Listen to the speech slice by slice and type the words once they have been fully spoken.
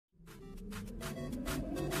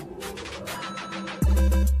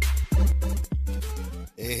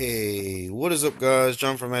What is up, guys?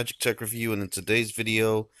 John from Magic Tech Review, and in today's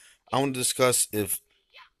video I want to discuss if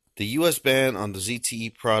the US ban on the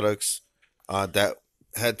ZTE products that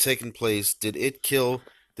had taken place, did it kill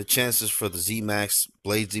the chances for the Zmax,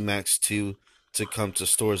 Blade Zmax 2 to come to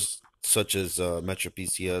stores such as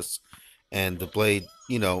Metropcs and the Blade,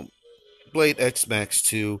 Blade X Max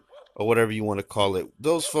 2, or whatever you want to call it.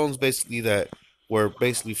 Those phones basically that were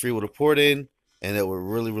basically free with a port in and that were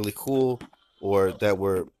really, really cool, or that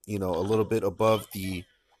were, a little bit above the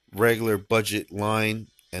regular budget line,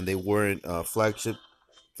 and they weren't flagship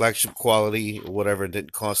quality or whatever, and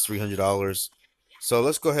didn't cost $300. So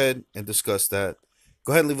let's go ahead and discuss that.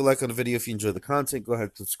 Go ahead and leave a like on the video if you enjoy the content. Go ahead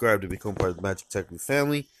and subscribe to become part of the Magic Tech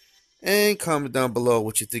family. And comment down below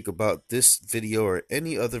what you think about this video or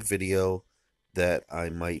any other video that I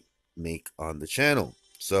might make on the channel.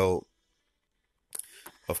 So,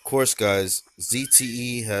 of course, guys,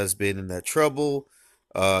 ZTE has been in that trouble.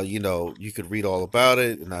 You could read all about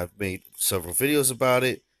it, and I've made several videos about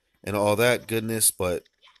it and all that goodness, but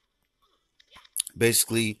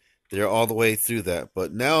basically, they're all the way through that.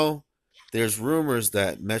 But now, there's rumors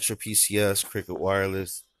that Metro PCS, Cricket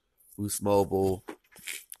Wireless, Boost Mobile,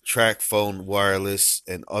 Track Phone Wireless,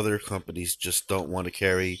 and other companies just don't want to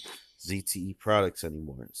carry ZTE products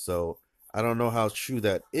anymore. So I don't know how true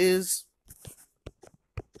that is.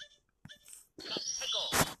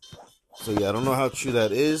 I don't know how true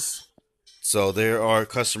that is. So there are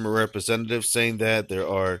customer representatives saying that there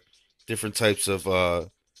are different types of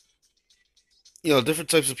different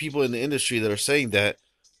types of people in the industry that are saying that,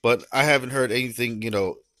 but I haven't heard anything,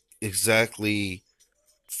 exactly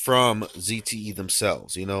from ZTE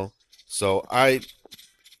themselves. So I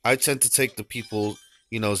tend to take the people,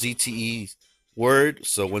 ZTE word.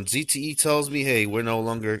 So when ZTE tells me, hey, we're no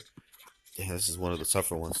longer, yeah, this is one of the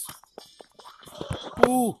tougher ones.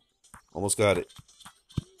 Ooh, almost got it.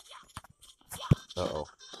 Uh-oh.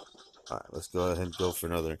 All right, let's go ahead and go for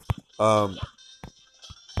another.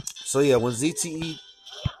 So yeah, when ZTE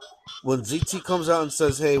comes out and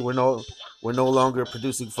says, hey, we're no longer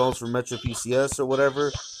producing phones for Metro PCS or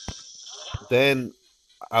whatever, then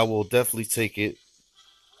I will definitely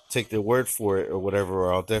take their word for it or whatever,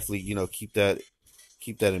 or I'll definitely, keep that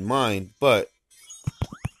in mind. But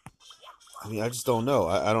I mean, I just don't know.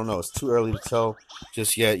 I don't know. It's too early to tell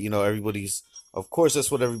just yet. Of course, that's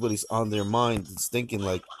what everybody's on their mind is thinking,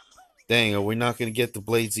 like, dang, are we not going to get the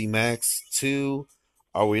Blade Z Max 2?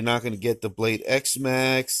 Are we not going to get the Blade X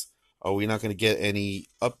Max? Are we not going to get any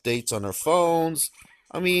updates on our phones?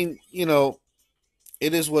 I mean,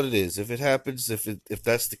 it is what it is. If it happens, if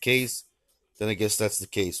that's the case, then I guess that's the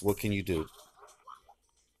case. What can you do?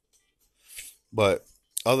 But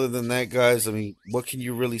other than that, guys, I mean, what can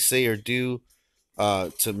you really say or do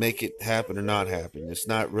to make it happen or not happen? It's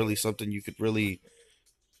not really something you could really,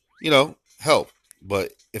 help.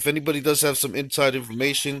 But if anybody does have some inside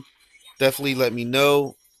information, definitely let me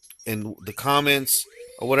know in the comments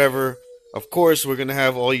or whatever. Of course, we're gonna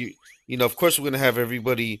have of course, we're gonna have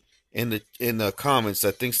everybody in the comments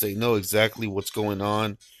that thinks they know exactly what's going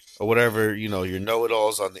on or whatever. Your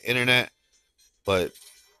know-it-alls on the internet. But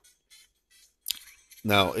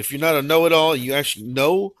now, if you're not a know-it-all, you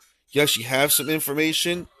actually have some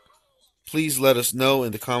information, please let us know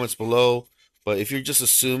in the comments below. But if you're just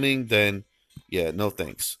assuming, then yeah, no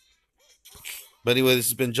thanks. But anyway, this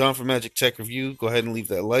has been John from Magic Tech Review. Go ahead and leave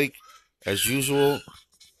that like, as usual.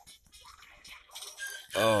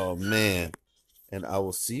 Oh, man. And I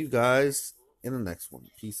will see you guys in the next one.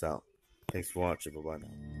 Peace out. Thanks for watching. Bye-bye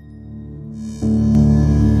now.